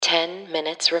10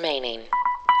 minutes remaining.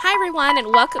 Hi, everyone,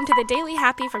 and welcome to the Daily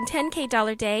Happy from 10K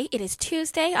Dollar Day. It is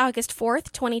Tuesday, August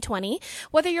 4th, 2020.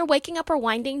 Whether you're waking up or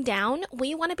winding down,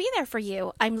 we want to be there for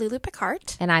you. I'm Lulu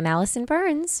Picard. And I'm Allison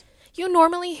Burns. You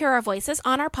normally hear our voices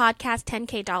on our podcast,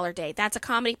 10K Dollar Day. That's a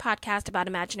comedy podcast about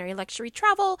imaginary luxury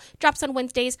travel. Drops on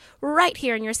Wednesdays right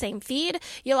here in your same feed.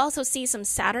 You'll also see some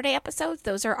Saturday episodes.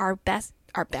 Those are our guest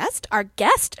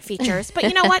features. But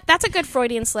you know what? That's a good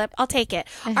Freudian slip. I'll take it.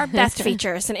 Our best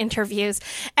features and interviews.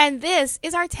 And this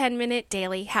is our 10-minute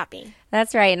Daily Happy.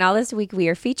 That's right. And all this week we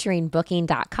are featuring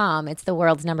Booking.com. It's the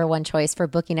world's #1 choice for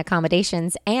booking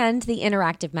accommodations, and the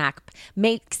interactive map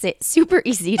makes it super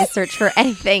easy to search for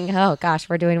anything. Oh gosh,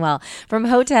 we're doing well. From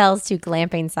hotels to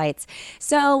glamping sites.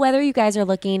 So whether you guys are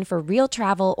looking for real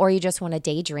travel or you just want to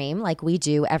daydream like we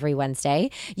do every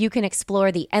Wednesday, you can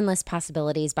explore the endless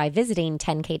possibilities by visiting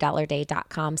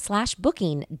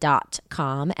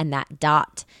 10kdollarday.com/booking.com. And that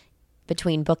dot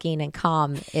between booking and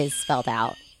com is spelled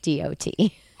out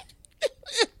DOT.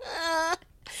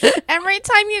 Every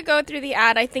time you go through the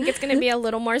ad, I think it's going to be a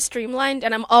little more streamlined,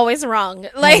 and I'm always wrong.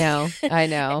 I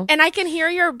know. And I can hear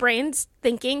your brains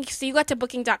thinking. So you got to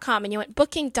booking.com and you went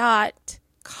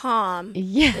booking.com.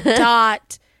 Yeah. The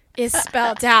dot is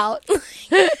spelled out.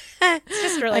 It's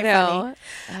just really funny.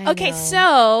 Okay,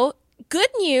 so good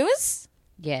news.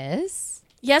 Yes.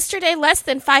 Yesterday, less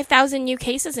than 5,000 new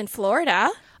cases in Florida.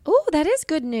 Oh, that is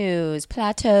good news.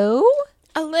 Plateau.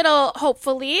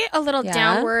 Hopefully, a little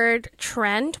downward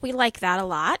trend. We like that a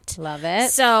lot. Love it.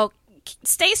 So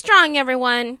stay strong,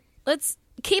 everyone. Let's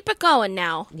keep it going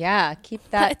now. Yeah, keep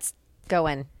that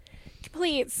going.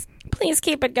 Please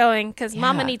keep it going because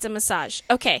Mama needs a massage.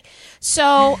 Okay,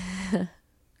 so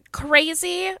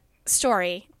crazy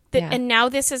story. And now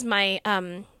this is my,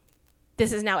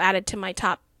 this is now added to my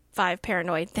top 5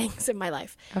 paranoid things in my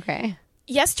life. Okay.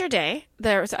 Yesterday,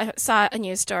 I saw a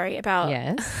news story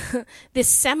about this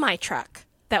semi-truck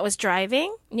that was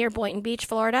driving near Boynton Beach,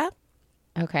 Florida.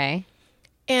 Okay.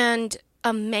 And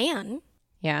a man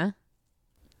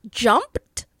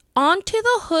jumped onto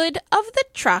the hood of the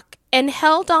truck and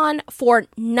held on for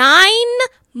 9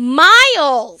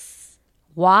 miles.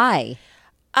 Why?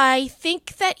 I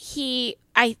think that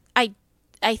I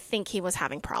think he was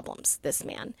having problems, this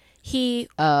man. He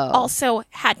also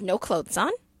had no clothes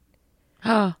on.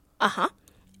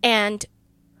 And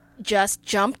just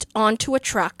jumped onto a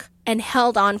truck and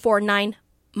held on for 9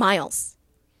 miles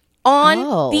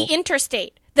on the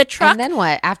interstate. The truck. And then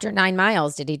what? After 9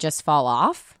 miles, did he just fall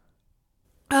off?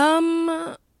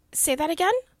 Say that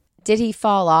again? Did he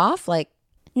fall off?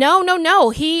 No.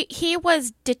 He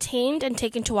was detained and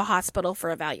taken to a hospital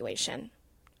for evaluation.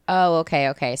 Oh,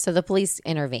 okay. So the police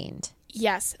intervened.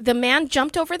 Yes. The man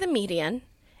jumped over the median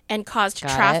and caused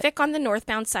traffic on the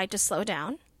northbound side to slow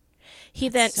down. He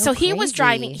was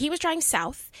driving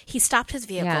south. He stopped his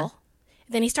vehicle. Yeah.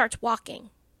 Then he starts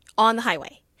walking on the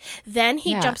highway. Then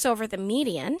he jumps over the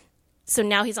median. So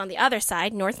now he's on the other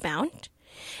side, northbound.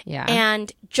 Yeah.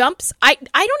 And jumps. I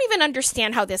don't even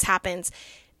understand how this happens.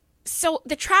 So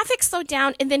the traffic slowed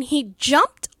down and then he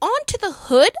jumped onto the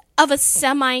hood of a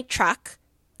semi truck.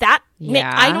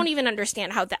 I don't even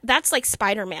understand how that's like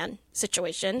Spider-Man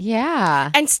situation.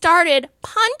 Yeah. And started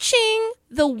punching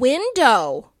the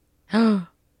window.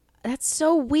 That's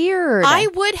so weird. I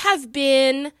would have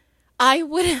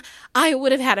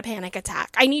had a panic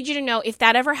attack. I need you to know, if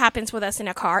that ever happens with us in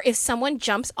a car, if someone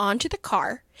jumps onto the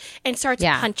car and starts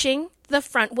punching the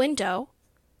front window,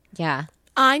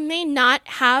 I may not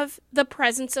have the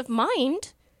presence of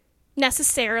mind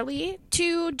necessarily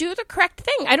to do the correct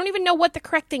thing. I don't even know what the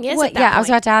correct thing is at that point. I was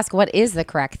about to ask, what is the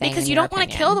correct thing? Because you don't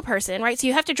want to kill the person, right? So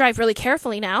you have to drive really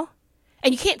carefully now.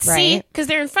 And you can't see because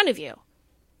they're in front of you.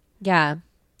 Yeah.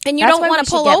 And you don't want to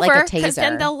pull over because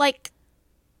then they'll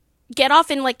get off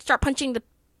and start punching the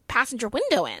passenger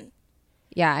window in.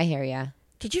 Yeah, I hear you.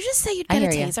 Did you just say you'd get a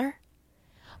taser?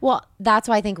 Well, that's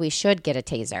why I think we should get a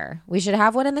taser. We should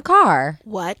have one in the car.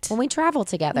 What? When we travel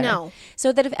together. No.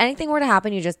 So that if anything were to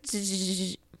happen, you just,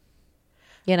 it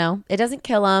doesn't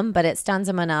kill them, but it stuns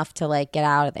them enough to get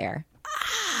out of there.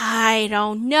 I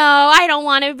don't know. I don't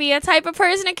want to be a type of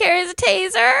person that carries a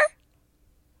taser.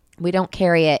 We don't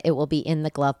carry it. It will be in the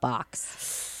glove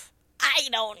box. I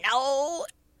don't know.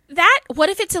 What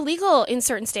if it's illegal in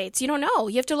certain states? You don't know.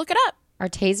 You have to look it up. Are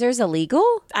tasers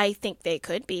illegal? I think they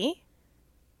could be.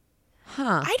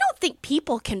 Huh. I don't think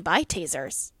people can buy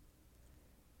tasers.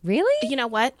 Really? You know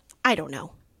what? I don't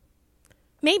know.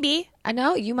 Maybe. I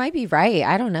know. You might be right.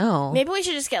 I don't know. Maybe we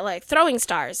should just get throwing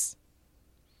stars.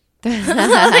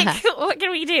 Like, what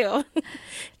can we do?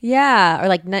 Yeah, or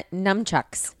like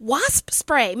nunchucks. Wasp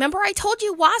spray. Remember I told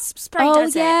you wasp spray Oh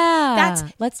does it. yeah,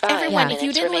 That's everyone. yeah. If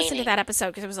you didn't listen to that episode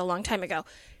because it was a long time ago,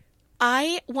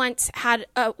 I once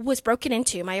was broken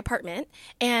into my apartment,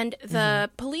 and the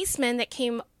policeman that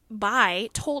came by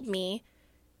told me,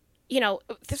 you know,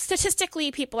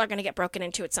 statistically people are going to get broken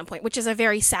into at some point, which is a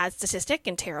very sad statistic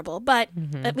and terrible, but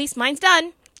at least mine's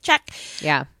done. Check.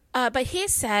 Yeah. But he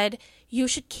said you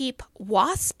should keep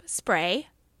wasp spray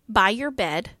by your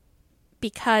bed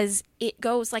because it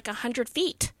goes like 100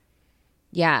 feet.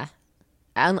 Yeah.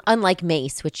 Unlike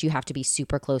mace, which you have to be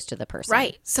super close to the person.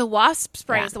 Right. So wasp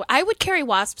spray is the way. I would carry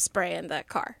wasp spray in the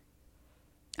car.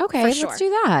 Okay, For sure. let's do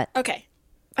that. Okay.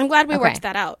 I'm glad we worked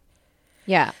that out.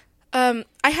 Yeah. I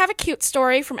have a cute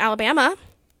story from Alabama.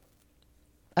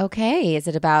 Okay. Is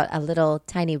it about a little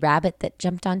tiny rabbit that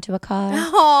jumped onto a car?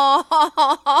 Oh,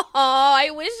 I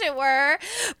wish it were.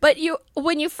 But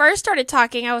when you first started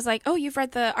talking, I was like, oh, you've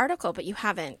read the article, but you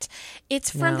haven't. It's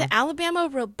from the Alabama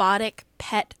Robotic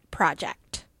Pet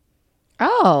Project.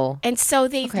 Oh. And so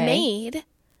they've made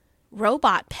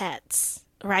robot pets,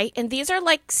 right? And these are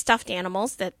like stuffed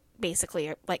animals that basically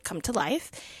are, like come to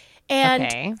life.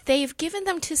 And they've given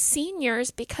them to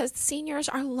seniors because seniors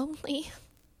are lonely.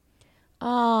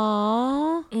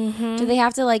 Aww. Do they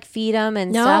have to like feed them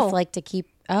and stuff like to keep?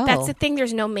 Oh, that's the thing.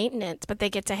 There's no maintenance, but they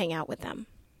get to hang out with them.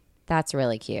 That's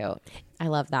really cute. I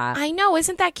love that. I know.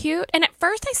 Isn't that cute? And at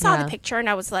first I saw the picture and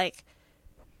I was like,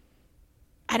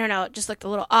 I don't know. It just looked a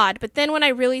little odd. But then when I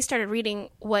really started reading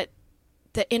what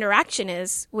the interaction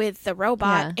is with the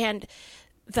robot and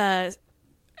the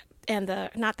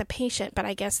not the patient, but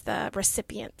I guess the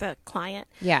recipient, the client.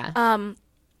 Yeah.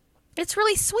 It's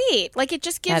really sweet. Like, it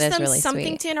just gives them really something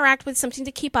sweet. to interact with, something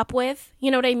to keep up with.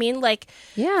 You know what I mean? Like,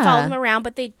 follow them around,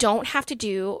 but they don't have to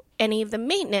do any of the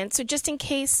maintenance. So just in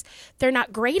case they're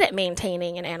not great at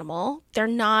maintaining an animal, they're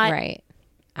not. Right.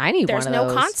 I need one of those.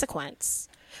 There's no consequence.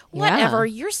 Whatever.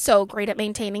 You're so great at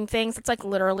maintaining things. It's like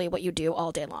literally what you do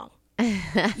all day long.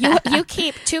 You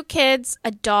keep 2 kids,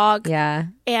 a dog,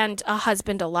 and a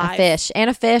husband alive.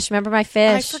 A fish. Remember my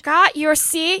fish? I forgot. You're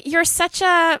such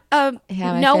a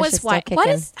Noah's wife.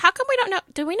 How come we don't know?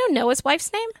 Do we know Noah's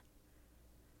wife's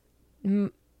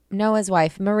name? Noah's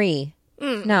wife, Marie.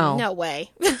 No way.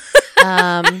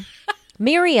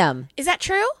 Miriam. Is that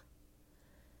true?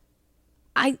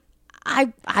 I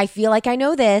feel like I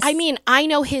know this. I mean, I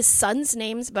know his sons'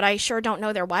 names, but I sure don't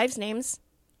know their wives' names.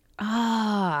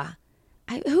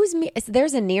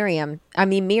 There's a Miriam.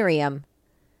 Miriam.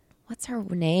 What's her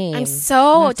name? I'm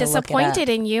so disappointed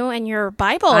in you and your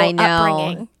Bible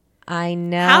upbringing. I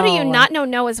know. How do you not know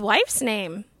Noah's wife's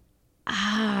name?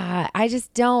 I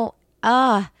just don't.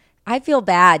 I feel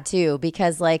bad too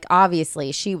because, like,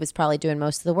 obviously she was probably doing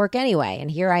most of the work anyway, and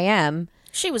here I am.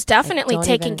 She was definitely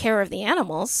taking care of the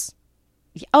animals.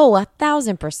 Oh,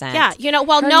 1,000%. Yeah,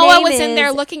 while Noah was in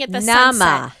there looking at the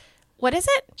sunset. What is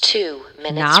it? 2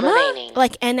 minutes remaining.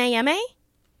 Like N-A-M-A?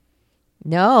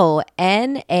 No,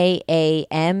 Naamah.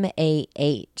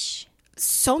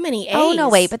 So many A's. Oh, no,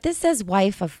 wait, but this says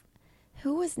wife of...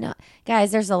 Who was not...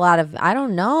 Guys, there's a lot of... I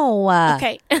don't know.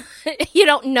 Okay. You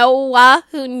don't know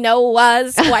who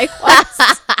Noah's wife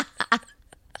was?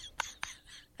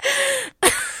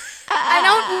 I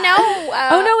don't know.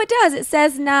 Oh, no, it does. It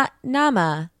says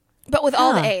Naamah. But with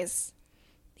all the A's.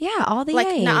 Yeah, all the like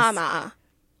A's. Like Naamah.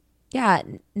 Yeah,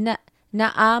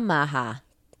 Naamaha.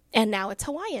 And now it's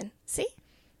Hawaiian. See?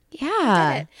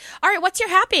 Yeah. Did it. All right, what's your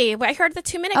happy? I heard the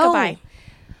 2-minute go by.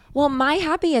 Well, my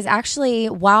happy is actually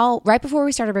right before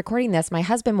we started recording this, my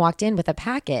husband walked in with a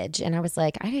package and I was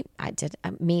like, I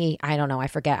don't know. I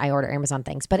forget. I order Amazon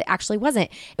things, but it actually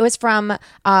wasn't. It was from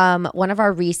one of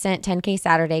our recent 10K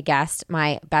Saturday guests,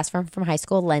 my best friend from high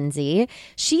school, Lindsay.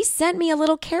 She sent me a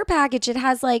little care package. It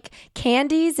has like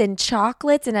candies and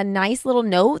chocolates and a nice little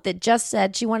note that just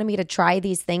said she wanted me to try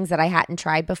these things that I hadn't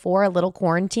tried before, a little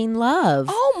quarantine love.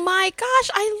 Oh my gosh,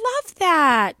 I love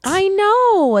that. I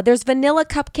know. There's vanilla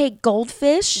cupcake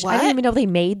goldfish. What? I didn't even know they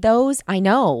made those. I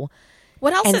know.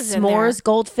 What else is in there? And s'mores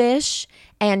goldfish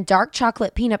and dark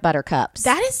chocolate peanut butter cups.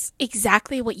 That is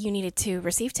exactly what you needed to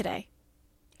receive today.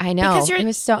 I know. Because it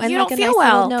was so, and you like don't a feel nice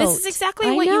well. note. This is exactly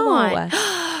what you want.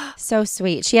 So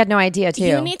sweet. She had no idea too.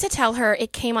 You need to tell her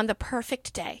it came on the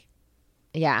perfect day.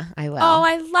 Yeah, I will. Oh,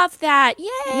 I love that.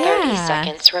 Yay. 30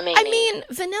 seconds remaining. I mean,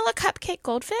 vanilla cupcake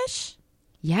goldfish?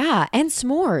 Yeah, and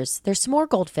s'mores. There's s'more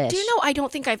goldfish. Do you know, I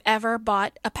don't think I've ever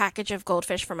bought a package of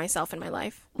goldfish for myself in my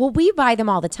life. Well, we buy them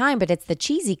all the time, but it's the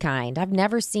cheesy kind. I've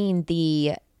never seen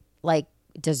the, like,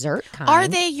 dessert kind. Are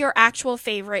they your actual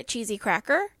favorite cheesy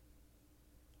cracker?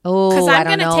 Oh, Because I I'm don't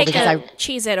going to know take because a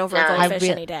Cheez-It over a goldfish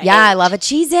any day. yeah, I love a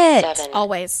Cheez-It. 7,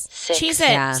 Always. 6, Cheez-It.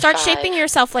 Yeah. Start 5, shaping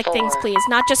yourself like 4, things, please.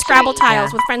 Not just Scrabble 3,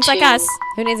 tiles yeah. with friends like 2, us.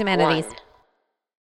 Who needs a man of these?